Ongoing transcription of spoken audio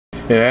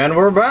And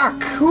we're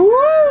back! Woo!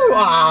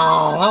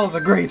 Oh, that was a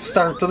great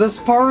start to this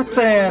part,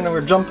 and we're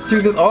jumping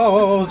through this.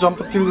 Oh, I was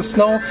jumping through the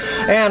snow,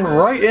 and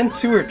right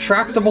into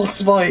retractable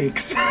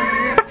spikes.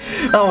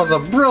 That was a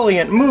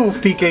brilliant move,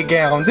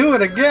 PkGam. Do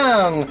it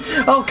again!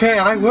 Okay,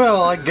 I will.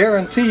 I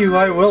guarantee you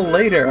I will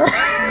later.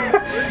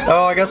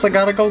 Oh, I guess I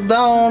gotta go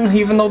down,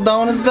 even though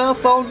down is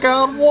death. Oh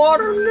god,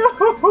 water, no!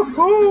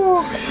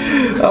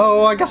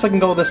 Oh, I guess I can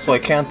go this way,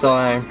 can't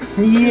I?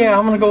 Yeah,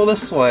 I'm gonna go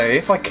this way,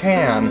 if I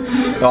can.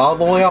 Go all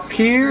the way up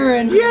here,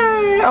 and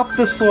yay, up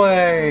this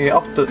way!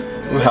 Up the,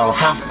 well,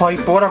 half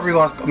pipe, whatever you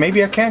want.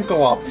 Maybe I can't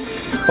go up.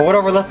 But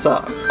whatever, that's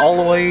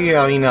all the way,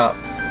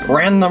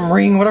 random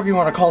ring, whatever you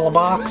want to call the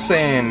box,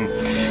 and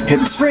hit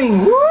the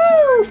spring. Woo!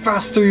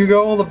 Faster you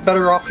go, the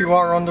better off you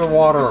are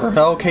underwater.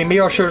 Okay, maybe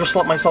I should have just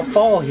let myself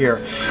fall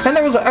here. And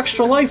there was an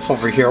extra life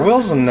over here,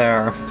 wasn't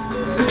there?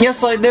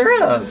 Yes,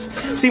 there is!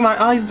 See,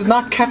 my eyes did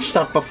not catch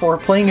that before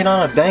playing it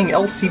on a dang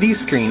LCD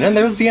screen, and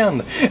there's the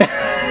end.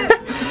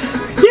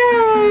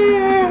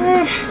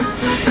 Yay!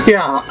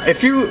 Yeah,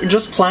 if you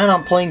just plan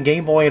on playing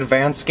Game Boy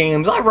Advance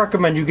games, I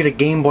recommend you get a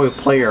Game Boy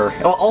player.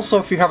 Also,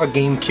 if you have a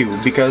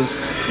GameCube, because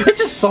it's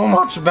just so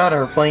much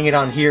better playing it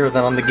on here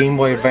than on the Game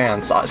Boy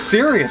Advance.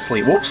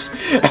 Seriously, whoops.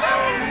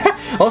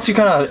 Unless you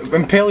kind of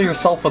impale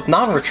yourself with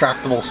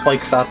non-retractable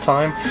spikes that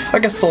time. I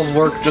guess those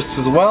work just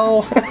as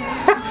well.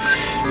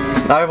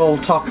 I will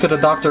talk to the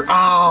doctor,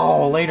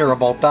 later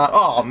about that.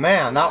 Oh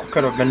man, that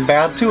could have been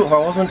bad too if I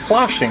wasn't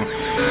flashing.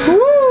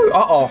 Woo!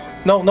 Uh-oh.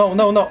 No.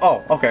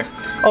 Oh, okay.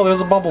 Oh,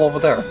 there's a bubble over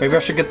there. Maybe I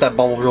should get that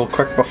bubble real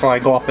quick before I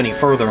go up any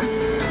further.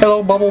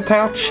 Hello, Bubble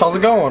Patch. How's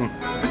it going?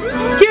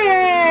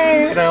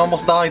 Yay! And I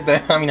almost died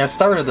there. I mean, I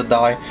started to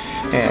die.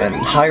 And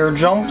higher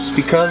jumps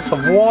because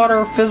of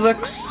water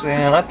physics.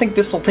 And I think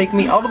this will take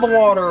me out of the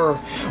water.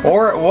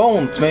 Or it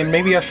won't.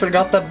 Maybe I should have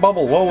got that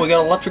bubble. Whoa, we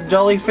got electric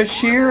jellyfish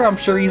here. I'm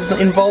sure he's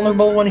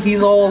invulnerable when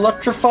he's all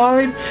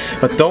electrified.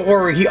 But don't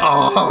worry,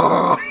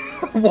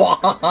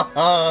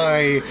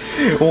 Why?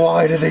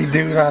 Why did they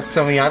do that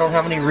to me? I don't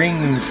have any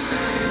rings.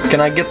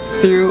 Can I get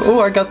through? Oh,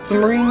 I got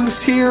some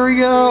rings. Here we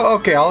go.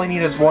 Okay, all I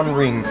need is one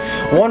ring.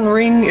 One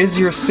ring is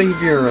your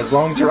savior, as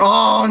long as you're...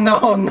 Oh,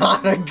 no,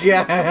 not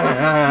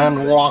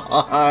again.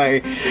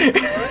 Why?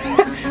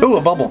 Ooh,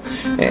 a bubble.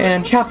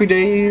 And happy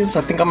days.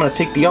 I think I'm going to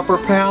take the upper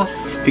path,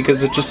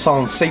 because it just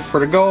sounds safer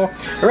to go.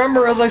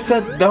 Remember, as I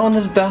said, down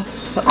is death.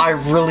 I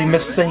really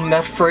miss saying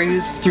that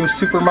phrase through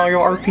Super Mario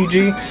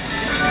RPG.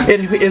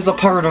 It is a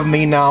part of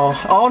me now.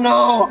 Oh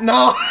no!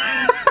 No!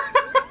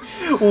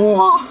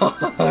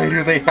 Why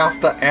do they have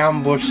to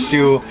ambush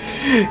you?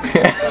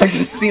 I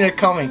just seen it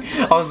coming.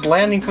 I was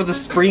landing for the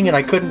spring and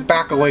I couldn't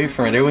back away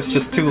from it. It was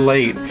just too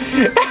late.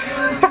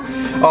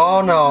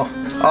 Oh no.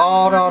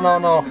 Oh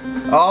no.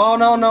 Oh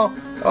no.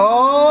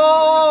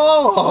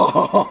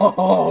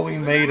 Oh, we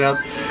made it.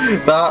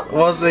 That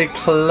was a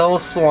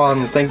close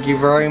one. Thank you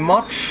very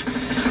much.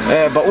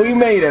 But we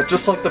made it,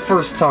 just like the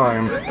first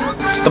time.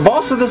 The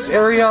boss of this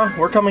area,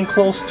 we're coming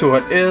close to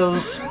it,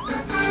 is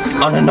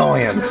an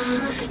annoyance.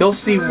 You'll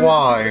see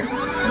why.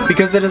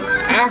 Because it is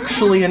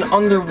actually an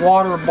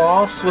underwater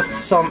boss with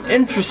some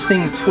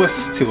interesting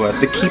twists to it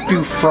to keep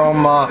you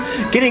from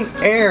getting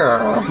air.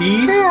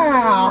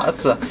 Yeah,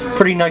 that's a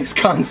pretty nice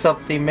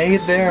concept they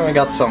made there. We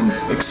got some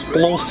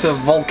explosive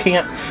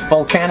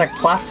volcanic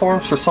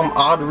platforms for some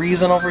odd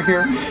reason over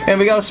here, and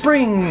we got a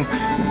spring.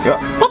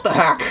 What the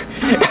heck?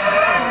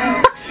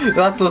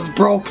 That was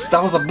broke.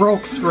 That was a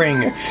broke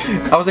spring.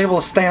 I was able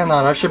to stand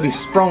on it. I should be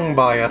sprung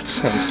by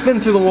it and spin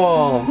through the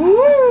wall.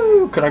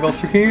 Woo! Can I go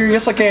through here?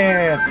 Yes, I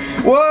can.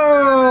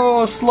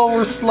 Whoa!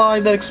 Slower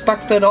slide than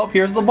expected. Oh,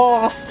 here's the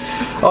boss.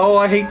 Oh,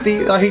 I hate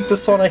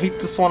this one. I hate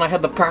this one. I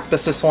had to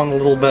practice this one a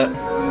little bit.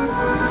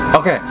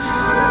 Okay.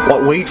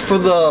 Well, wait for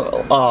the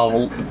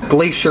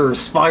glacier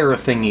spire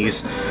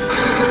thingies.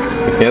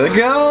 Here they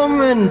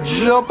come, and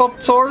jump up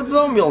towards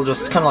them. You'll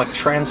just kind of like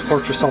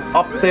transport yourself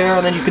up there,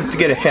 and then you can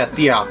get a hit.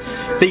 Yeah,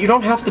 that you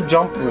don't have to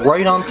jump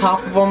right on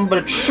top of them, but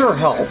it sure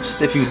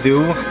helps if you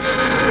do.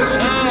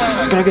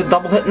 Can I get a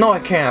double hit? No, I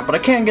can't, but I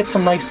can get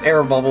some nice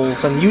air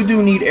bubbles, and you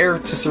do need air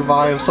to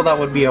survive, so that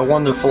would be a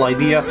wonderful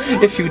idea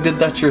if you did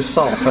that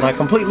yourself, and I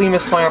completely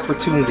missed my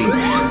opportunity.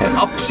 And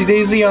upsy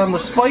daisy on the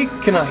spike.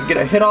 Can I get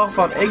a hit off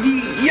on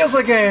Eggy? Yes,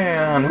 I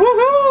can!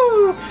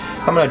 Woohoo!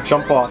 I'm gonna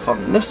jump off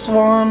on this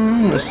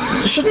one.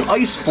 Shouldn't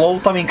ice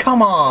float? I mean,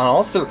 come on,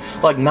 unless they're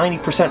like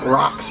 90%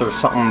 rocks or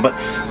something, but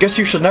guess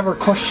you should never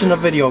question a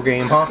video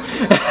game, huh?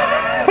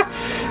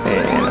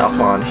 And up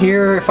on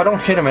here, if I don't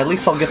hit him, at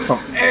least I'll get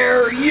some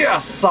air.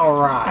 Yes,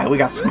 alright, we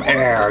got some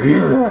air.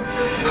 Yeah.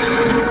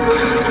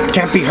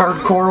 Can't be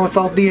hardcore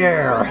without the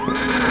air.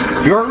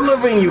 If you're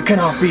living, you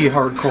cannot be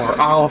hardcore.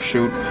 Oh,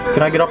 shoot.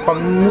 Can I get up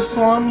on this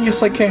one?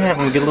 Yes, I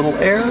can. Get a little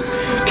air.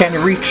 Can't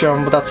reach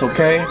him, but that's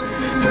okay.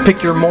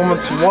 Pick your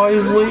moments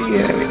wisely.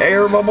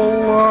 Air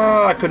bubble.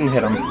 I couldn't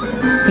hit him.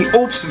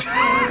 Oops.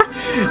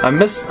 I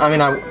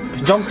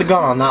jumped the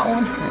gun on that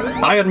one.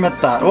 I admit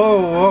that.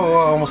 Whoa,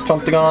 I almost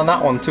jumped the gun on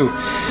that one too.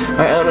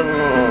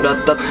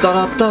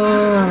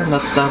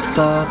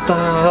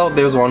 Oh,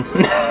 there's one.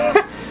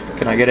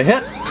 Can I get a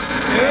hit?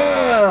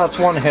 That's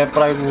one hit,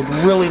 but I would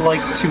really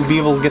like to be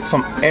able to get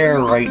some air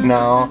right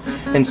now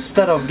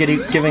instead of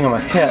giving him a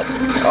hit.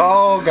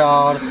 Oh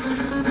god.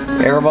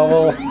 Air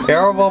bubble.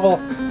 Air bubble.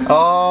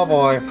 Oh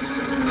boy.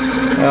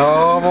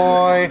 Oh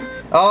boy.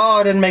 Oh,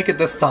 I didn't make it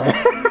this time.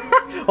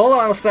 Hold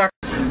on a sec.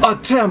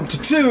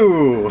 Attempt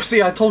 2!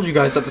 See, I told you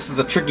guys that this is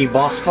a tricky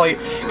boss fight,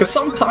 because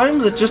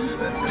sometimes it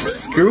just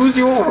screws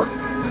you over.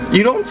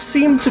 You don't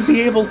seem to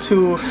be able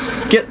to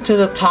get to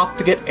the top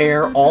to get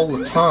air all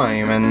the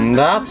time, and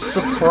that's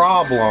a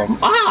problem.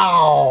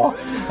 Ow!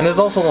 And there's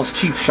also those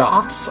cheap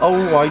shots.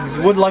 Oh, I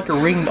would like a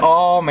ring.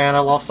 Oh man, I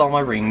lost all my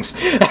rings.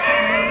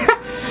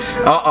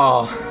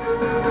 Uh-oh.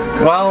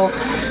 Well,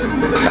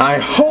 I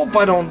hope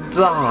I don't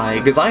die,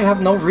 because I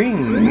have no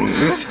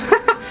rings.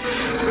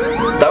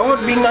 That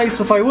would be nice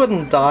if I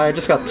wouldn't die. I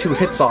just got 2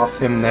 hits off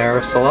him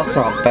there, so that's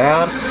not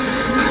bad.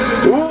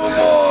 Oh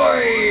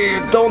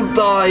boy! Don't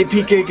die,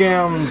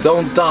 PkGam!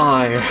 Don't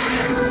die!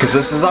 Because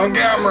this is on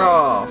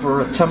camera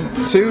for attempt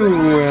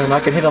 2, and I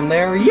can hit him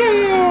there.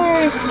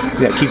 Yay!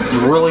 Yeah, keep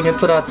drilling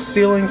into that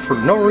ceiling for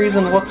no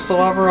reason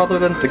whatsoever other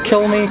than to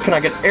kill me. Can I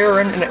get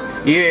air in it?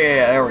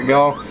 Yeah, there we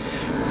go.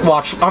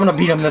 Watch, I'm gonna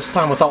beat him this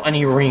time without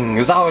any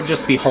rings. That would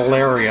just be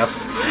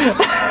hilarious.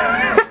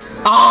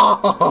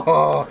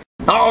 Oh!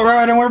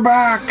 Alright, and we're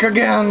back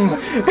again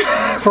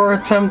for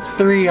attempt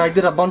 3. I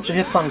did a bunch of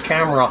hits on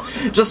camera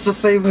just to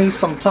save me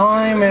some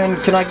time, and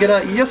can I get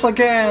a... Yes, I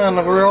can!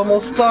 We're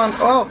almost done.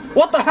 Oh,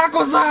 what the heck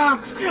was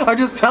that? I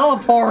just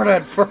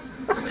teleported for...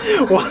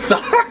 What the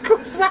heck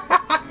was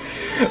that?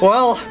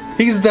 Well,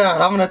 he's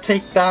dead. I'm gonna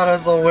take that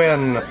as a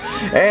win.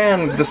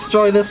 And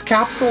destroy this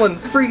capsule and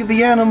free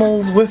the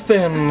animals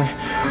within.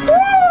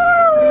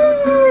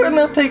 And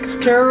that takes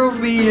care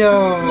of the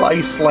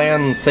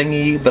Iceland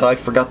thingy that I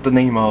forgot the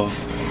name of.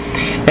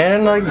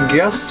 And I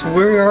guess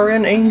we are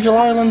in Angel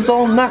Island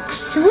Zone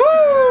next.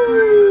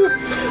 Woo!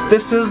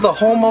 This is the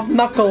home of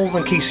Knuckles,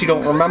 in case you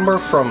don't remember,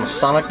 from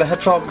Sonic the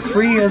Hedgehog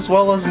 3, as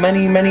well as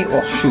many...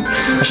 Oh shoot,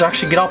 I should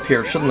actually get up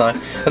here, shouldn't I?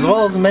 As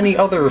well as many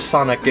other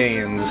Sonic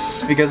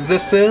games, because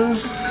this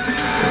is...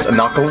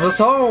 Knuckles'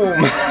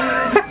 home!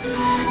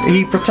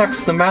 He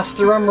protects the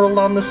Master Emerald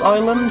on this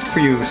island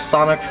for you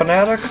Sonic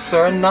fanatics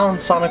or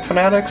non-Sonic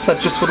fanatics that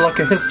just would like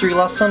a history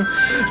lesson,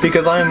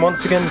 because I am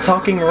once again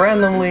talking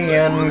randomly,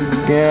 and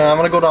yeah, I'm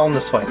gonna go down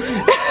this way.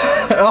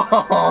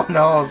 Oh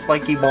no,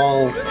 spiky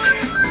balls.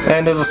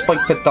 And there's a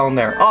spike pit down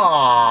there.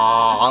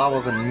 Aw, that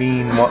wasn't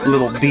mean, what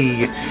little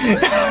bee.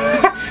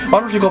 Why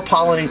don't you go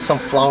pollinate some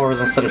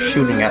flowers instead of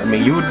shooting at me?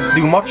 You would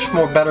do much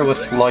more better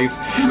with your life.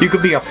 You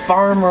could be a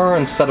farmer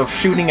instead of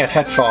shooting at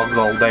hedgehogs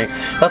all day.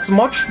 That's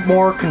much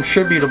more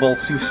contributable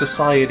to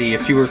society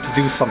if you were to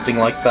do something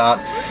like that.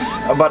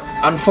 But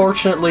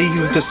unfortunately,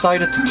 you've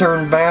decided to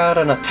turn bad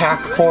and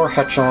attack poor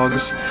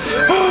hedgehogs.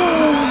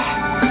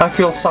 I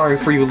feel sorry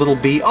for you, little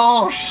bee.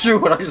 Oh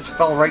shoot, I just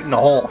fell right in the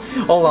hole.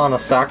 Hold on a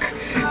sec.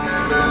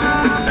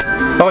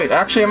 Oh wait,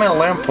 actually I'm at a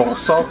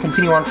lamppost, so I'll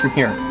continue on from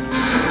here.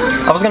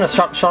 I was gonna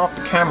shut off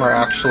the camera,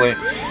 actually,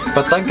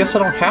 but I guess I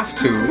don't have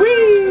to.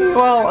 Whee!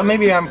 Well,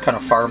 maybe I'm kind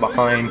of far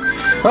behind.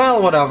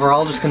 Well, whatever,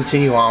 I'll just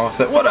continue on with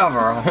it.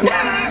 Whatever!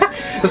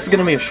 This is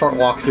gonna be a short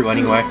walkthrough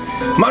anyway.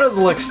 Might as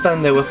well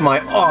extend it with my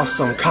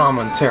awesome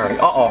commentary.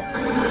 Uh-oh.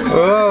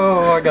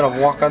 Oh, I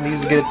gotta walk on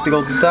these to get it to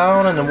go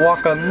down, and then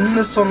walk on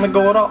this one to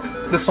go up.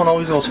 This one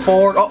always goes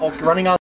forward. Uh-oh, running out.